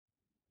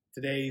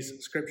Today's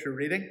scripture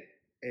reading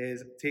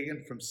is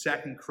taken from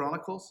 2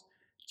 Chronicles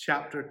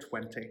chapter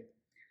 20,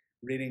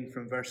 reading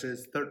from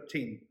verses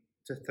 13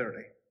 to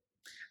 30.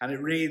 And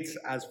it reads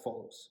as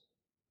follows.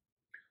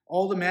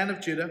 All the men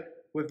of Judah,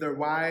 with their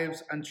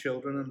wives and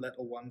children and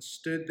little ones,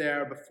 stood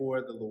there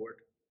before the Lord.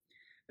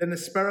 Then the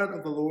Spirit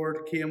of the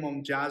Lord came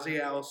on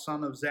Jaziel,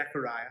 son of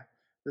Zechariah,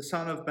 the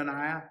son of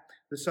Benaiah,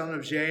 the son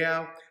of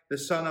Jael, the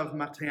son of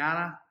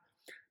Mattaniah,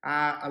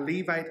 a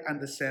Levite and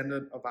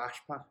descendant of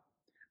Ashpa.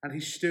 And he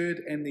stood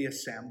in the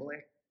assembly.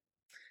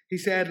 He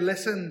said,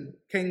 "Listen,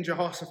 King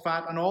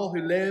Jehoshaphat, and all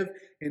who live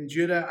in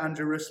Judah and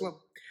Jerusalem.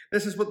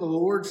 This is what the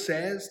Lord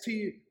says to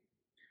you.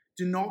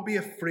 Do not be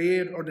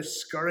afraid or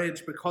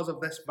discouraged because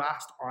of this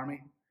vast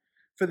army,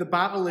 for the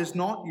battle is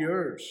not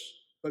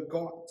yours, but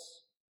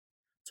God's.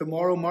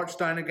 Tomorrow march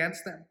down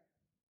against them.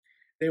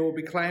 They will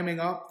be climbing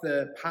up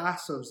the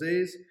pass of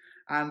Ziz,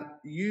 and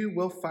you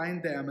will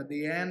find them at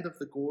the end of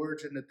the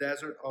gorge in the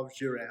desert of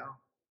Jezreel.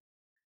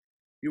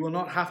 You will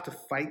not have to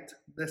fight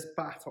this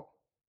battle.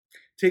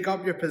 Take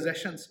up your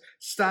positions,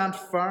 stand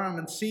firm,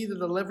 and see the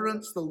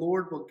deliverance the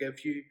Lord will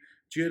give you,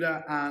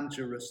 Judah and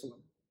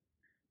Jerusalem.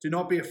 Do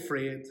not be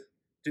afraid.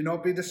 Do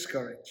not be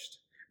discouraged.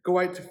 Go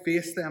out to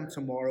face them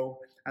tomorrow,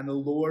 and the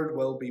Lord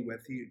will be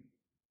with you."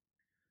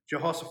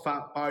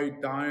 Jehoshaphat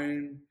bowed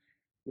down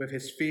with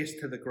his face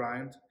to the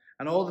ground,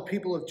 and all the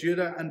people of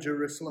Judah and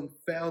Jerusalem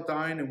fell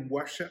down in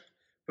worship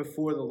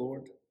before the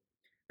Lord.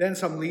 Then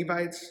some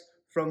Levites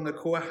from the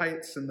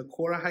Kohathites and the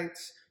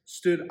Korahites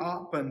stood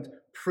up and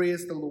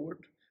praised the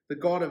Lord, the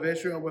God of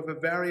Israel, with a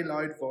very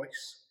loud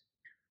voice.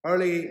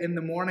 Early in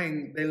the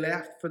morning, they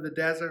left for the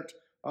desert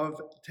of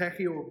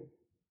Tekoa.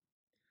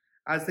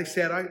 As they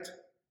set out,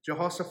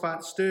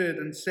 Jehoshaphat stood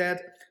and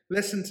said,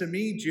 "Listen to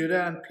me,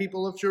 Judah and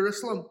people of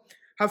Jerusalem.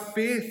 Have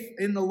faith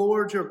in the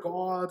Lord your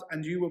God,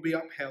 and you will be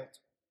upheld.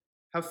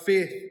 Have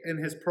faith in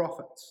his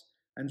prophets,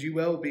 and you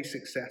will be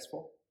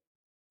successful."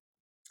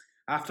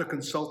 After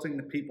consulting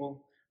the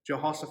people,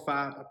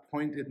 Jehoshaphat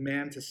appointed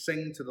men to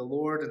sing to the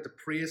Lord and to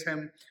praise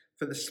him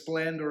for the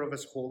splendor of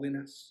his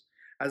holiness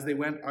as they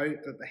went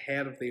out at the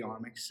head of the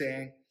army,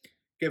 saying,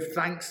 "Give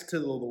thanks to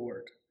the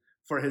Lord,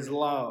 for his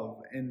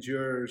love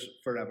endures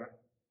forever."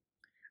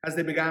 As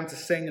they began to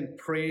sing and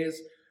praise,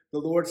 the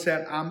Lord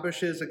set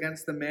ambushes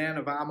against the men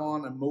of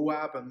Ammon and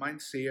Moab and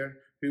Mount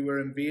Seir who were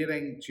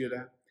invading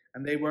Judah,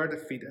 and they were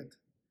defeated.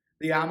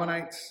 The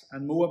Ammonites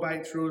and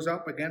Moabites rose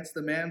up against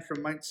the men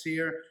from Mount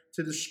Seir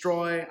to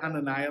destroy and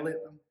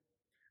annihilate them.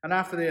 And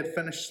after they had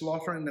finished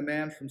slaughtering the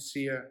men from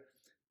Seir,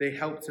 they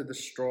helped to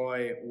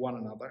destroy one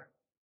another.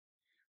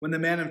 When the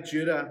men of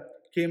Judah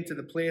came to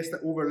the place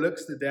that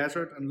overlooks the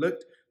desert and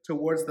looked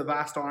towards the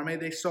vast army,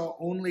 they saw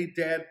only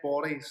dead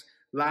bodies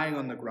lying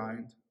on the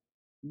ground.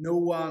 No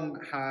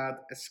one had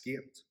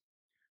escaped.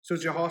 So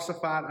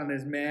Jehoshaphat and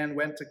his men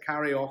went to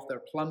carry off their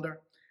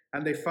plunder,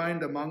 and they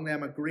found among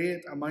them a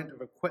great amount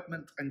of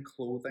equipment and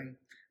clothing,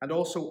 and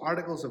also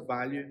articles of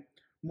value,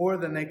 more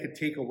than they could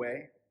take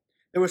away.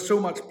 There was so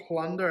much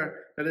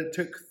plunder that it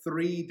took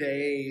 3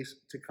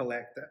 days to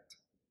collect it.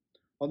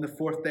 On the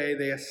 4th day,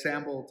 they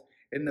assembled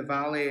in the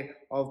valley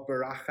of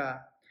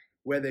Berachah,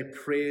 where they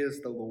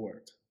praised the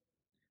Lord.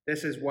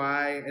 This is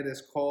why it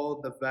is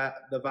called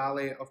the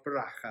valley of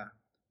Berachah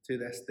to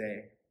this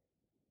day.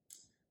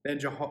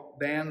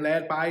 Then,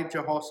 led by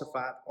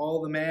Jehoshaphat,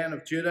 all the men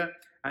of Judah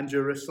and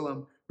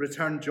Jerusalem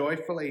returned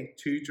joyfully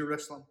to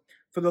Jerusalem,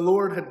 for the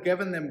Lord had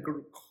given them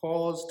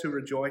cause to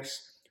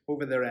rejoice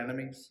over their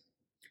enemies.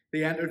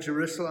 They entered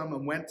Jerusalem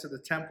and went to the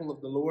temple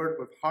of the Lord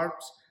with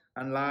harps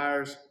and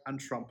lyres and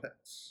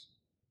trumpets.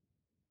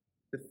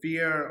 The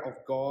fear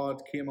of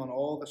God came on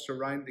all the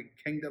surrounding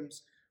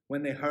kingdoms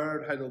when they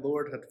heard how the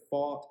Lord had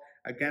fought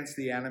against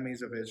the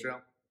enemies of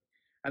Israel.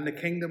 And the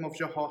kingdom of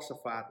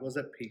Jehoshaphat was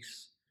at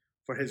peace,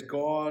 for his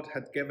God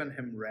had given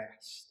him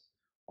rest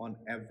on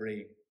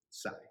every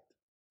side.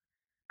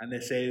 And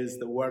this is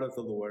the word of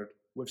the Lord,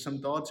 with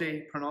some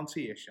dodgy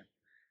pronunciation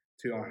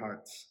to our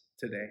hearts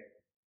today.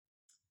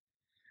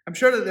 I'm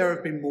sure that there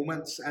have been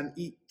moments in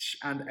each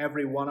and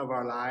every one of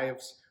our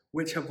lives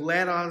which have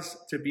led us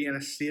to be in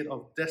a state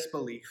of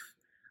disbelief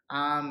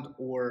and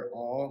or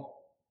awe.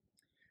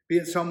 Be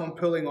it someone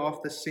pulling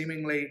off the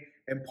seemingly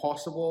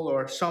impossible,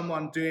 or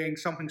someone doing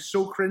something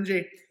so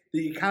cringy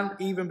that you can't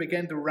even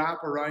begin to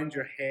wrap around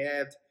your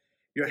head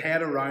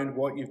around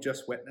what you've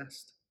just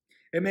witnessed.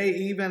 It may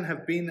even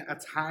have been a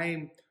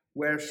time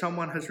where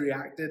someone has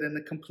reacted in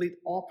the complete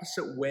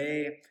opposite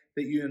way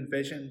that you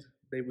envisioned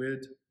they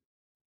would.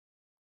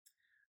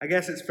 I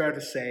guess it's fair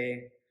to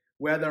say,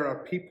 where there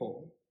are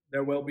people,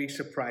 there will be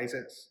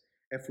surprises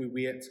if we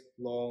wait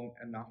long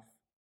enough.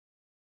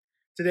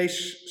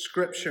 Today's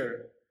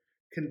scripture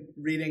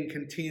reading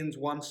contains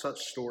one such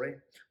story.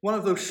 One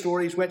of those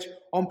stories which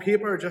on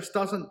paper just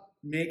doesn't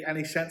make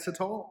any sense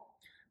at all,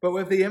 but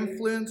with the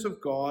influence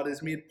of God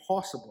is made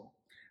possible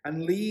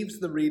and leaves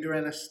the reader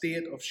in a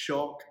state of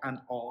shock and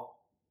awe.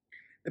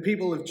 The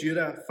people of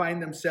Judah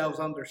find themselves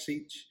under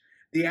siege.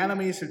 The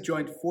enemies have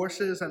joined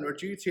forces and are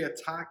due to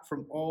attack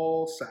from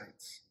all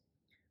sides.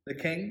 The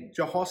king,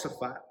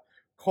 Jehoshaphat,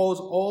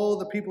 calls all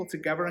the people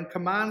together and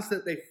commands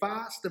that they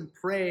fast and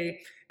pray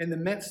in the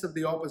midst of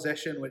the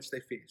opposition which they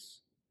face.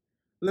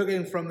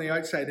 Looking from the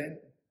outside in,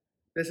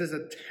 this is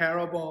a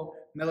terrible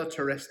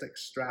militaristic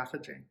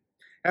strategy.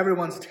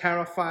 Everyone's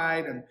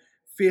terrified and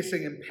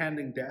facing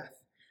impending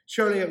death.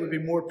 Surely it would be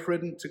more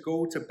prudent to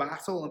go to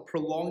battle and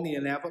prolong the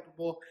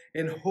inevitable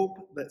in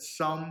hope that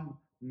some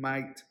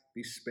might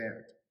be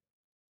spared.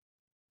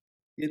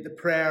 Yet the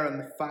prayer and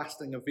the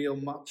fasting avail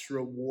much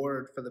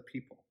reward for the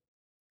people.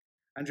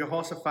 And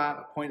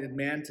Jehoshaphat appointed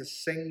men to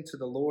sing to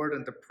the Lord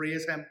and to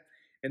praise him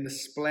in the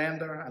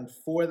splendor and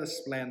for the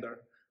splendor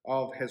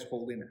of his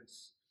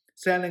holiness,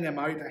 sending him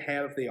out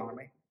ahead of the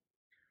army.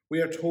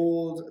 We are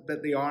told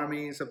that the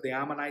armies of the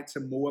Ammonites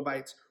and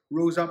Moabites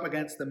rose up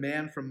against the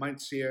men from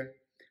Mount Seir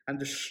and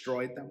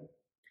destroyed them.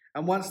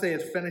 And once they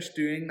had finished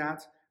doing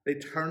that, they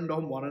turned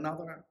on one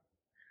another.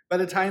 By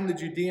the time the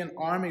Judean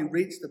army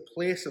reached the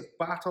place of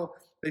battle,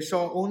 they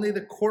saw only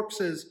the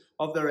corpses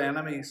of their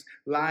enemies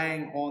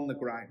lying on the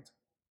ground.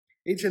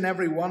 Each and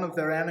every one of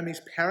their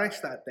enemies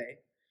perished that day,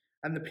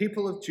 and the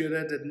people of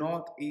Judah did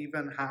not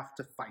even have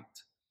to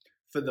fight,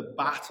 for the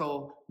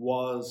battle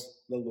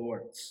was the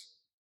Lord's.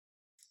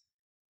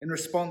 In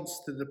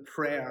response to the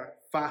prayer,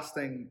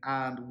 fasting,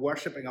 and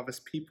worshipping of his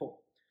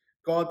people,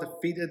 God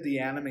defeated the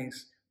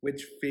enemies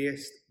which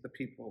faced the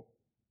people.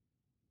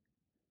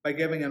 By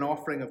giving an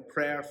offering of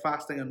prayer,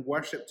 fasting, and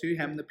worship to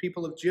him, the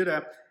people of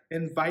Judah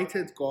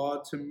invited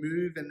God to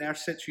move in their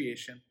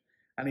situation,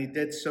 and he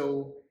did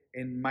so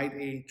in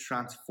mighty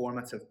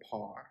transformative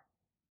power.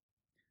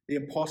 The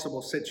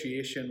impossible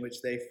situation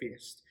which they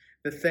faced,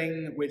 the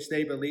thing which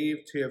they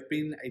believed to have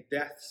been a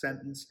death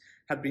sentence,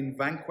 had been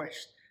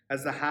vanquished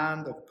as the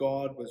hand of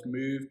God was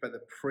moved by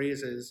the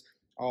praises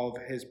of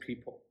his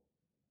people.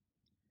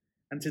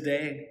 And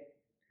today,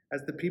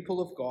 as the people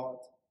of God,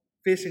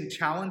 facing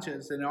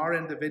challenges in our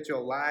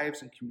individual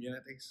lives and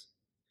communities,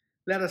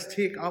 let us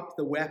take up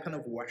the weapon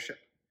of worship,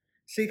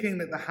 seeking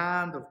that the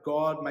hand of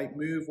God might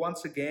move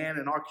once again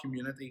in our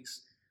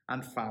communities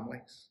and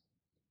families,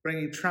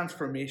 bringing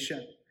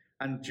transformation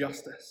and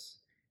justice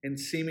in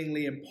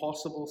seemingly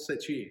impossible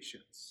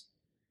situations.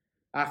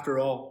 After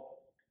all,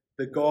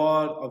 the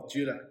God of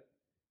Judah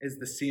is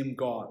the same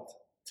God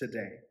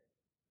today.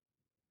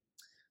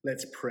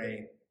 Let's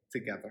pray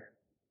together.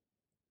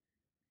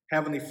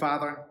 Heavenly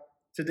Father,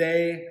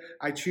 today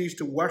I choose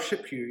to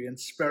worship you in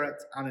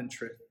spirit and in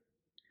truth.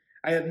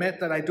 I admit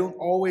that I don't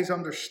always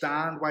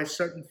understand why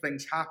certain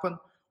things happen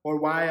or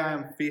why I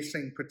am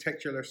facing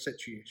particular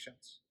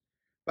situations.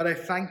 But I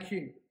thank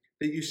you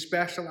that you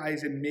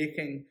specialize in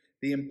making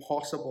the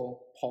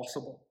impossible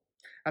possible,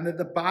 and that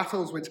the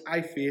battles which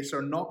I face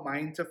are not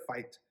mine to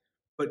fight,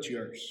 but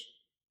yours.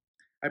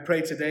 I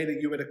pray today that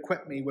you would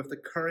equip me with the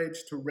courage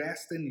to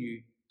rest in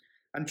you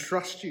and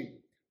trust you,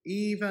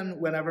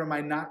 even whenever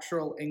my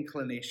natural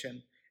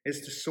inclination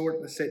is to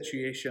sort the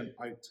situation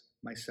out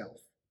myself.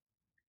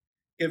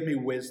 Give me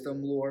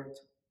wisdom, Lord,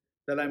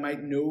 that I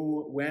might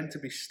know when to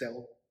be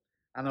still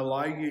and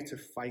allow you to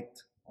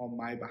fight on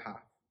my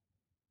behalf.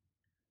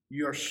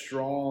 You are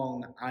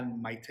strong and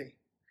mighty,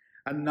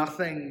 and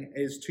nothing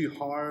is too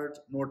hard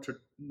nor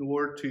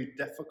too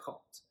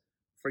difficult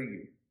for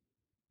you.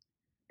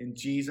 In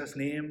Jesus'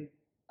 name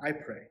I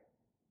pray.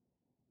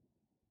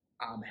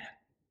 Amen.